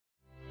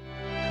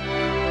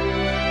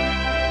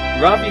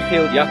Rav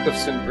Yechiel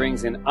Yaakovson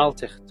brings in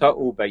Altich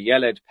Ta'u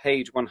Bayeled,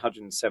 page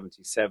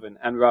 177,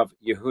 and Rav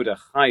Yehuda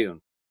Chayun,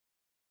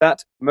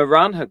 that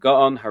Moran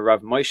HaGaon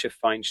HaRav Moshe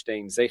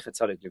Feinstein, Zecher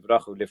Tzadik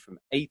Livrachu, lived from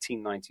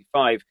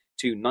 1895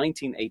 to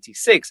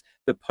 1986,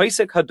 the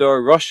Pesach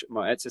Hador Rosh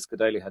Moetzes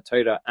Gedolei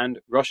HaTorah and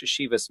Rosh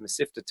Yeshivas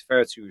Mesivta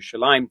Tiferet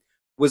Yerushalayim,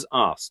 was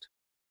asked.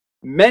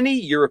 Many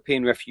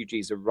European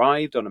refugees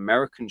arrived on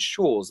American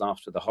shores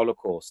after the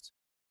Holocaust.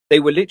 They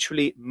were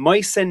literally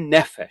moisen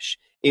nefesh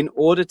in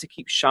order to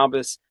keep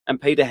Shabbos and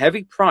paid a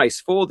heavy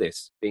price for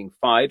this, being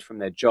fired from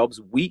their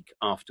jobs week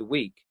after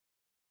week.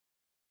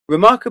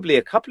 Remarkably,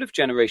 a couple of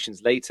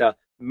generations later,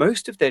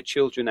 most of their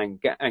children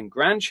and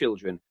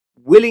grandchildren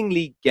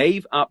willingly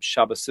gave up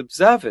Shabbos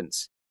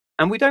observance,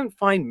 and we don't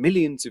find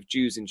millions of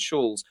Jews in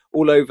shuls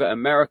all over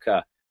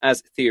America,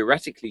 as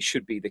theoretically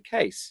should be the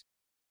case.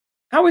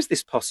 How is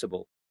this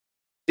possible?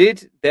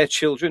 Did their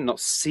children not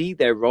see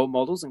their role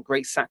models and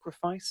great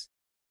sacrifice?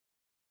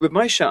 Rav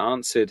Moshe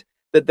answered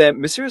that their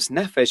Mesiras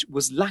Nefesh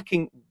was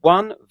lacking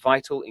one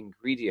vital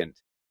ingredient.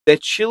 Their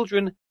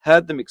children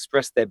heard them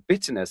express their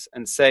bitterness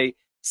and say,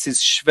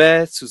 "Siz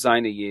schwer zu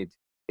sein a Yid."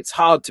 It's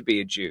hard to be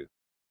a Jew.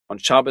 On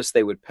Shabbos,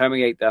 they would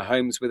permeate their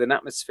homes with an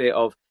atmosphere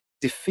of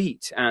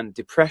defeat and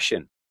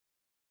depression.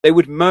 They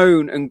would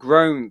moan and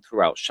groan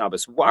throughout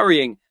Shabbos,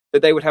 worrying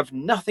that they would have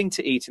nothing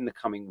to eat in the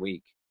coming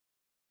week.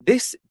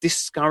 This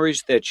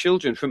discouraged their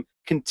children from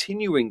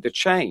continuing the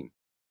chain.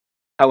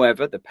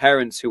 However, the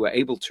parents who were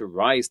able to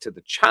rise to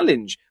the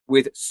challenge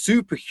with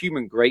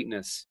superhuman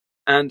greatness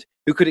and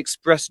who could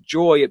express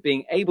joy at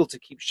being able to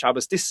keep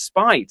Shabbos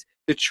despite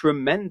the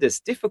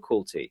tremendous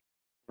difficulty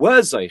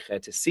were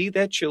zocher to see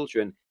their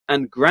children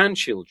and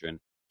grandchildren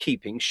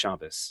keeping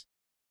Shabbos.